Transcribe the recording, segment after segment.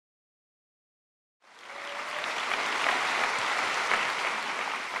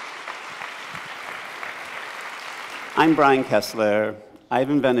I'm Brian Kessler. I've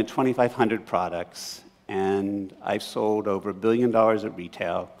invented 2,500 products, and I've sold over $1 billion at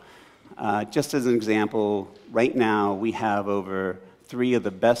retail. Just as an example, right now we have over 3 of the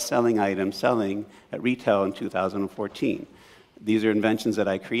best-selling items selling at retail in 2014. These are inventions that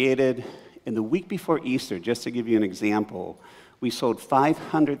I created. In the week before Easter, just to give you an example, we sold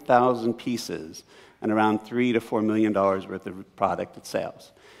 500,000 pieces and around $3 to $4 million worth of product at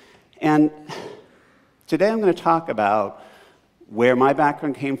sales. And today I'm going to talk about where my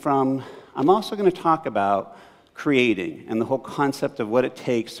background came from. I'm also going to talk about creating and the whole concept of what it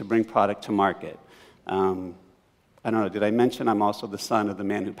takes to bring product to market. I don't know, did I mention I'm also the son of the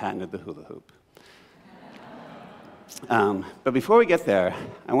man who patented the hula hoop? But before we get there,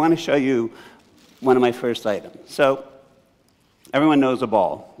 I want to show you one of my first items. So everyone knows a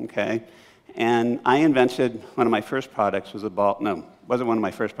ball, okay? And I invented one of my first products was a ball. No, it wasn't one of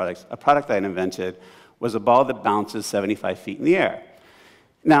my first products. A product I invented was a ball that bounces 75 feet in the air.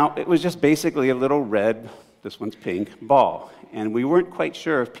 Now, it was just basically a little red, this one's pink, ball. And we weren't quite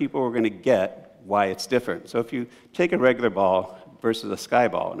sure if people were going to get why it's different. So if you take a regular ball versus a sky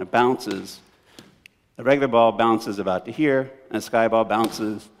ball, and it bounces, a regular ball bounces about to here, and a sky ball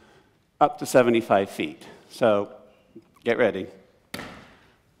bounces up to 75 feet. So get ready.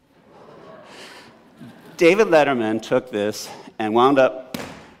 David Letterman took this and wound up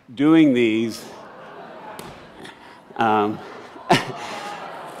doing these.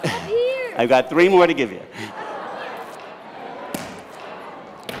 I've got 3 more to give you.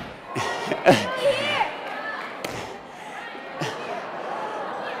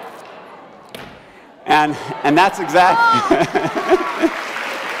 And that's exactly.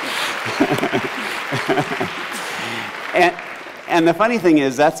 And the funny thing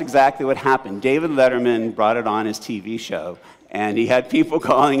is, that's exactly what happened. David Letterman brought it on his TV show, and he had people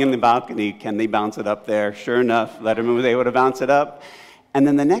calling in the balcony, can they bounce it up there? Sure enough, Letterman was able to bounce it up. And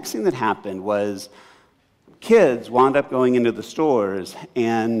then the next thing that happened was kids wound up going into the stores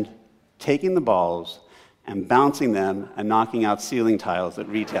and taking the balls and bouncing them and knocking out ceiling tiles at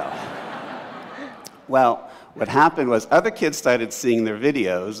retail. Well, what happened was other kids started seeing their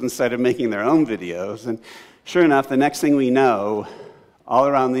videos and started making their own videos. And sure enough, the next thing we know, all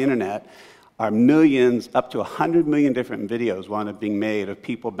around the internet, are millions, up to 100 million different videos wound up being made of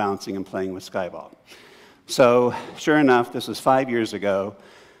people bouncing and playing with Skyball. So sure enough, this was 5 years ago,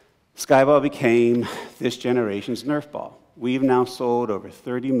 Skyball became this generation's Nerf ball. We've now sold over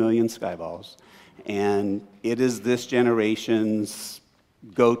 30 million Skyballs, and it is this generation's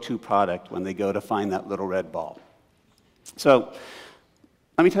go-to product when they go to find that little red ball. So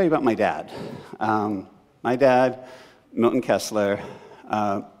let me tell you about my dad. My dad, Milton Kessler,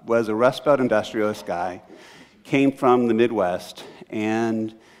 was a Rust Belt industrialist guy, came from the Midwest,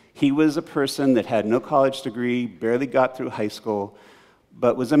 and he was a person that had no college degree, barely got through high school,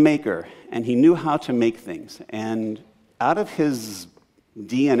 but was a maker, and he knew how to make things. And out of his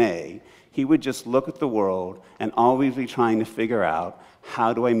DNA, he would just look at the world and always be trying to figure out,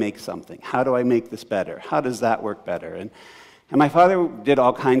 how do I make something? How do I make this better? How does that work better? And my father did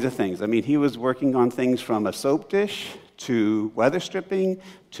all kinds of things. I mean, he was working on things from a soap dish to weather stripping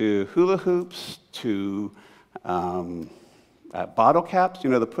to hula hoops to bottle caps, you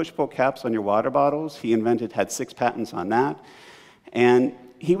know, the push-pull caps on your water bottles. He had 6 patents on that. And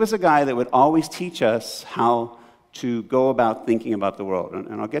he was a guy that would always teach us how to go about thinking about the world.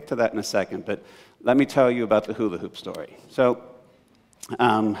 And I'll get to that in a second, but let me tell you about the hula hoop story. So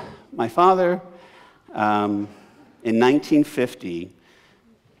my father, in 1950,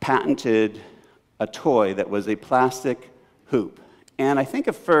 patented a toy that was a plastic hoop. And I think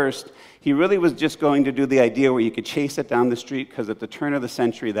at first, he really was just going to do the idea where you could chase it down the street, because at the turn of the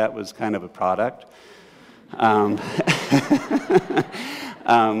century, that was kind of a product.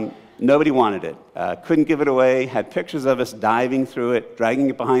 Nobody wanted it. Couldn't give it away, had pictures of us diving through it, dragging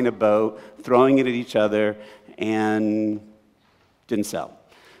it behind a boat, throwing it at each other, and didn't sell.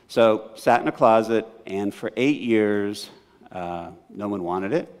 So sat in a closet, and for 8 years, no one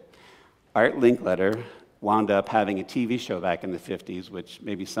wanted it. Art Linkletter wound up having a TV show back in the 50s, which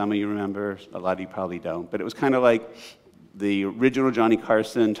maybe some of you remember, a lot of you probably don't, but it was kind of like the original Johnny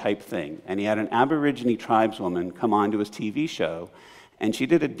Carson type thing. And he had an Aborigine tribeswoman come on to his TV show, and she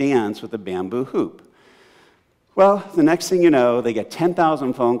did a dance with a bamboo hoop. Well, the next thing you know, they get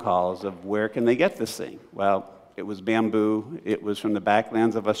 10,000 phone calls of where can they get this thing? Well, it was bamboo. It was from the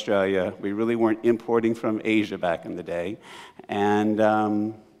backlands of Australia. We really weren't importing from Asia back in the day. And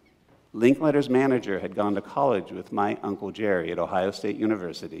Linkletter's manager had gone to college with my Uncle Jerry at Ohio State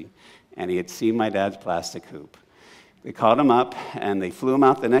University, and he had seen my dad's plastic hoop. They called him up, and they flew him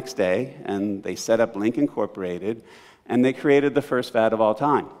out the next day, and they set up Link Incorporated, and they created the first fad of all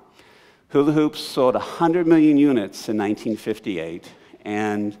time. Hula hoops sold 100 million units in 1958,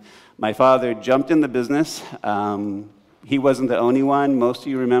 and my father jumped in the business. He wasn't the only one. Most of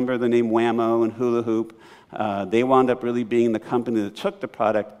you remember the name Whammo and hula hoop. They wound up really being the company that took the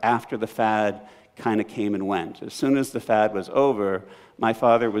product after the fad kind of came and went. As soon as the fad was over, my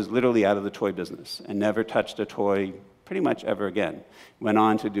father was literally out of the toy business and never touched a toy pretty much ever again. Went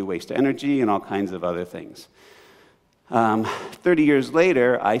on to do waste energy and all kinds of other things. 30 years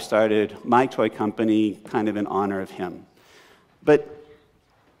later, I started my toy company kind of in honor of him. But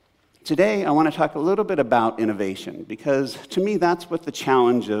today, I want to talk a little bit about innovation, because to me, that's what the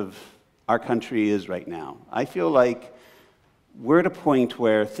challenge of our country is right now. I feel like we're at a point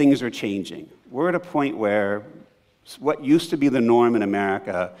where things are changing. We're at a point where what used to be the norm in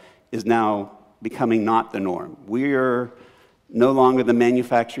America is now becoming not the norm. We're no longer the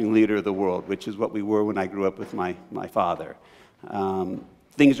manufacturing leader of the world, which is what we were when I grew up with my father.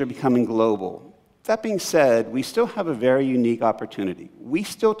 Things are becoming global. That being said, we still have a very unique opportunity. We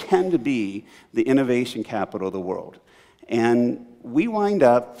still tend to be the innovation capital of the world. And we wind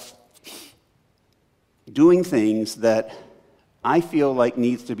up doing things that I feel like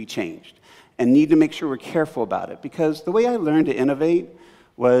needs to be changed and need to make sure we're careful about it. Because the way I learned to innovate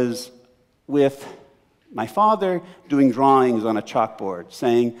was with my father doing drawings on a chalkboard,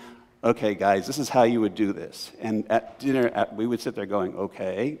 saying, okay, guys, this is how you would do this. And at dinner, we would sit there going,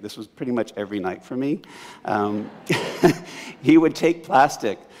 okay. This was pretty much every night for me. He would take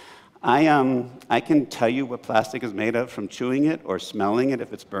plastic. I can tell you what plastic is made of from chewing it or smelling it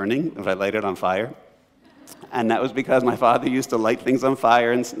if it's burning, if I light it on fire. And that was because my father used to light things on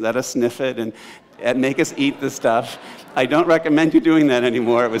fire and let us sniff it and make us eat the stuff. I don't recommend you doing that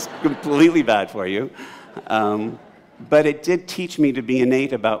anymore. It was completely bad for you. But it did teach me to be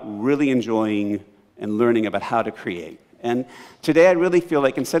innate about really enjoying and learning about how to create. And today I really feel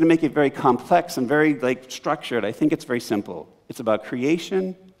like instead of making it very complex and very structured, I think it's very simple. It's about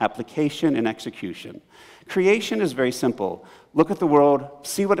creation, application, and execution. Creation is very simple. Look at the world,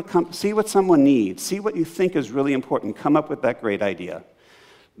 see what someone needs, see what you think is really important, come up with that great idea.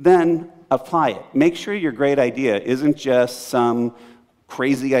 Then apply it. Make sure your great idea isn't just some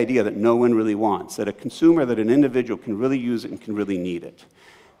crazy idea that no one really wants, that a consumer, that an individual can really use it and can really need it.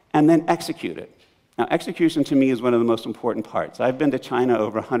 And then execute it. Now, execution to me is one of the most important parts. I've been to China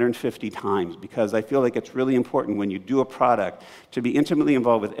over 150 times because I feel like it's really important when you do a product to be intimately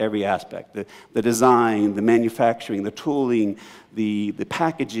involved with every aspect, the design, the manufacturing, the tooling, the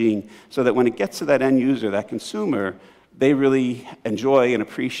packaging, so that when it gets to that end user, that consumer, they really enjoy and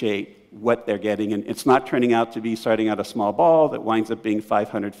appreciate what they're getting, and it's not turning out to be starting out a small ball that winds up being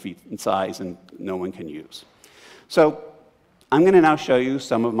 500 feet in size and no one can use. So I'm going to now show you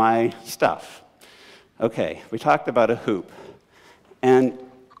some of my stuff. Okay, we talked about a hoop. And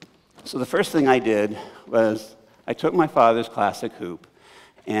so the first thing I did was I took my father's classic hoop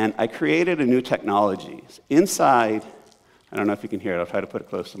and I created a new technology. Inside, I don't know if you can hear it, I'll try to put it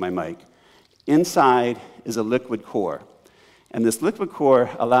close to my mic. Inside is a liquid core. And this liquid core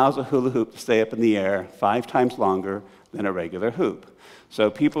allows a hula hoop to stay up in the air 5 times longer than a regular hoop.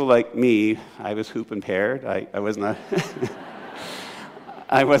 So people like me, I was hoop impaired. I was not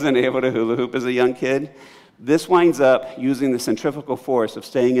I wasn't able to hula hoop as a young kid. This winds up using the centrifugal force of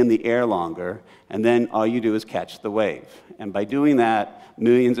staying in the air longer, and then all you do is catch the wave. And by doing that,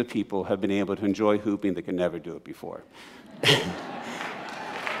 millions of people have been able to enjoy hooping that could never do it before.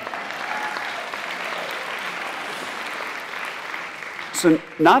 So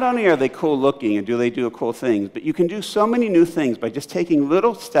not only are they cool looking and do they do cool things, but you can do so many new things by just taking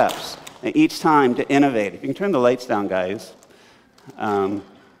little steps each time to innovate. If you can turn the lights down, guys.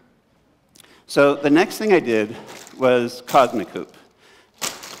 So the next thing I did was Cosmic Hoop.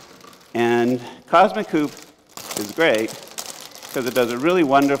 And Cosmic Hoop is great because it does a really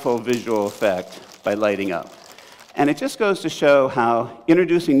wonderful visual effect by lighting up. And it just goes to show how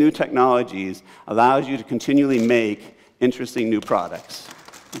introducing new technologies allows you to continually make interesting new products,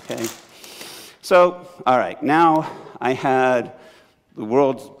 okay? So, all right, now I had the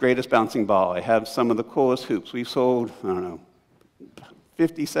world's greatest bouncing ball. I have some of the coolest hoops. We've sold, I don't know,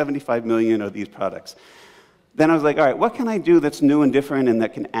 50, 75 million of these products. Then I was like, all right, what can I do that's new and different and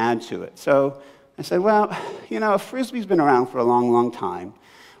that can add to it? So I said, well, you know, a Frisbee's been around for a long, long time.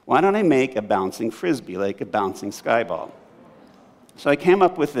 Why don't I make a bouncing Frisbee, like a bouncing sky ball? So I came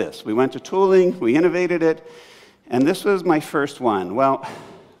up with this. We went to tooling, we innovated it, and this was my first one. Well,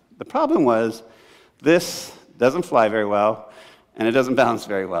 the problem was this doesn't fly very well, and it doesn't bounce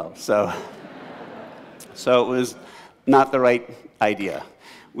very well. So it was not the right idea.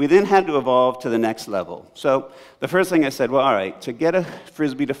 We then had to evolve to the next level. So the first thing I said, well, all right, to get a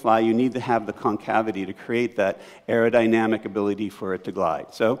Frisbee to fly, you need to have the concavity to create that aerodynamic ability for it to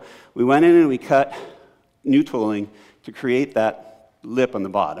glide. So we went in and we cut new tooling to create that lip on the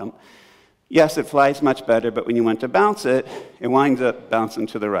bottom. Yes, it flies much better, but when you want to bounce it, it winds up bouncing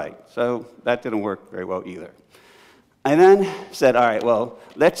to the right. So that didn't work very well either. I then said, all right, well,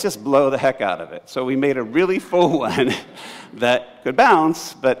 let's just blow the heck out of it. So we made a really full one that could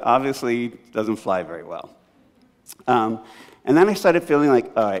bounce, but obviously doesn't fly very well. And then I started feeling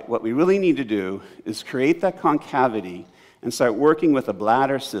like, all right, what we really need to do is create that concavity and start working with a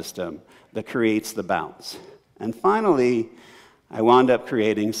bladder system that creates the bounce. And finally, I wound up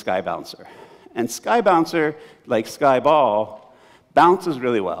creating Sky Bouncer. And Sky Bouncer, like Sky Ball, bounces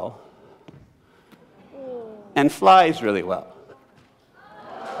really well and flies really well.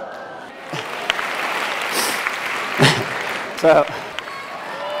 So,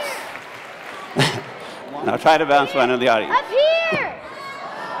 now try to bounce one in the audience. Up here!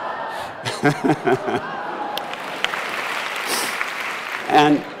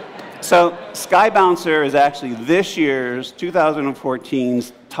 And so Sky Bouncer is actually this year's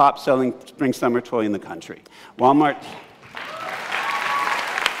 2014's top-selling spring-summer toy in the country. Walmart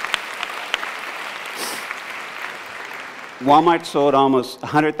sold almost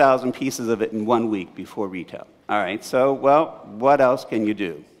 100,000 pieces of it in 1 week before retail. All right, so, well, what else can you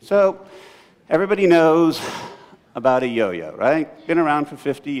do? So everybody knows about a yo-yo, right? Been around for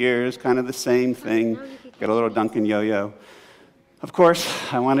 50 years, kind of the same thing. Got a little Duncan yo-yo. Of course,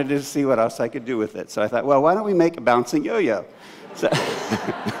 I wanted to see what else I could do with it. So I thought, well, why don't we make a bouncing yo-yo? So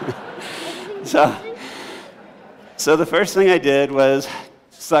the first thing I did was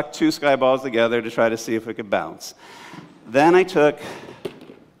suck 2 Sky Balls together to try to see if it could bounce. Then I took,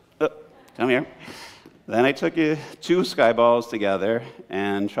 come here. Then I took 2 Sky Balls together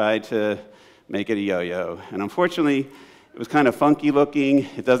and tried to make it a yo-yo. And unfortunately, it was kind of funky looking.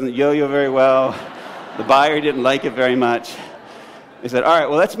 It doesn't yo-yo very well. The buyer didn't like it very much. They said, all right,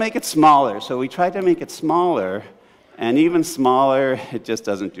 well, let's make it smaller. So we tried to make it smaller, and even smaller, it just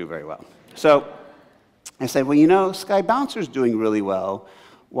doesn't do very well. So I said, well, you know, Sky Bouncer's doing really well.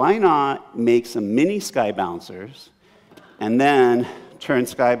 Why not make some mini Sky Bouncers and then turn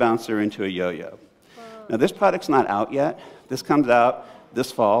Sky Bouncer into a yo-yo? Now, this product's not out yet. This comes out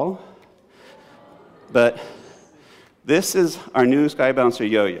this fall. But this is our new Sky Bouncer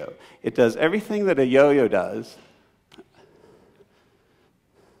yo-yo. It does everything that a yo-yo does.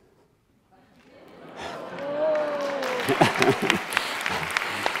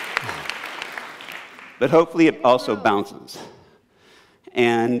 But hopefully it also bounces.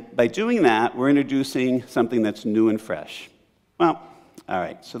 And by doing that, we're introducing something that's new and fresh. Well, all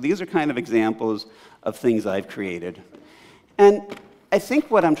right, so these are kind of examples of things I've created. And I think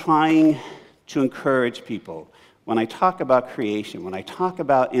what I'm trying to encourage people when I talk about creation, when I talk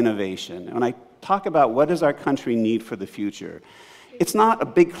about innovation, when I talk about what does our country need for the future, it's not a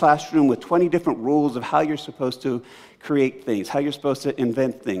big classroom with 20 different rules of how you're supposed to create things, how you're supposed to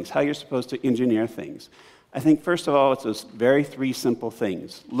invent things, how you're supposed to engineer things. I think, first of all, it's those very 3 simple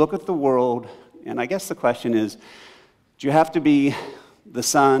things. Look at the world, and I guess the question is, do you have to be the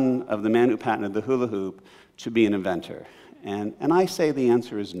son of the man who patented the hula hoop to be an inventor? And I say the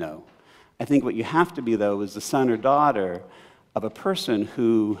answer is no. I think what you have to be, though, is the son or daughter of a person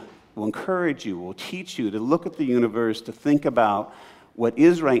who will encourage you, will teach you to look at the universe, to think about what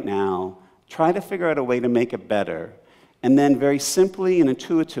is right now, try to figure out a way to make it better, and then very simply and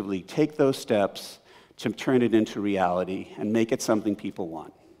intuitively take those steps to turn it into reality and make it something people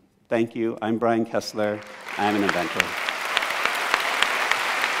want. Thank you. I'm Brian Kessler. I'm an inventor.